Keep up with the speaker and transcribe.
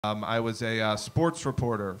I was a sports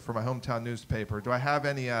reporter for my hometown newspaper. Do I have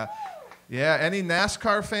any, any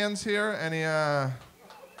NASCAR fans here? Any, oh,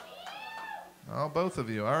 both of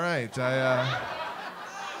you. All right. All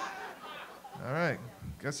right.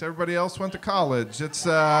 Guess everybody else went to college. It's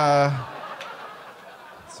all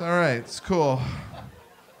right. It's cool.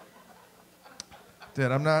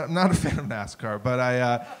 I'm not a fan of NASCAR, but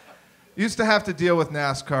I used to have to deal with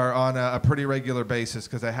NASCAR on a pretty regular basis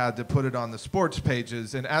because I had to put it on the sports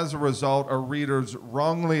pages, and as a result, our readers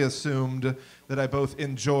wrongly assumed that I both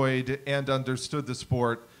enjoyed and understood the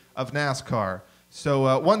sport of NASCAR.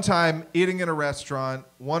 So one time, eating in a restaurant,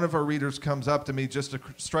 one of our readers comes up to me just to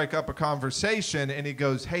strike up a conversation, and he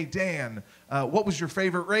goes, "Hey, Dan, what was your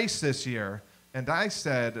favorite race this year?" And I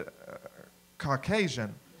said,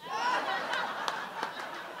 "Caucasian."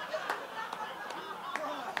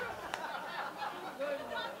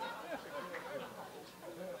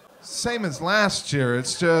 Same as last year.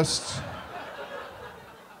 It's just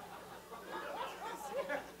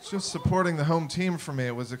supporting the home team for me.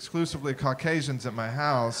 It was exclusively Caucasians at my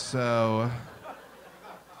house, so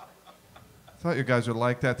I thought you guys would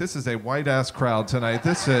like that. This is a white-ass crowd tonight.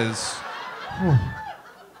 This is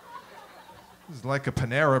like a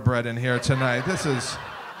Panera Bread in here tonight. This is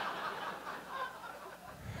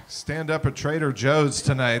stand up at Trader Joe's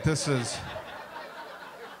tonight. This is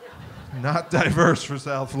not diverse for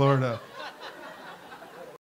South Florida.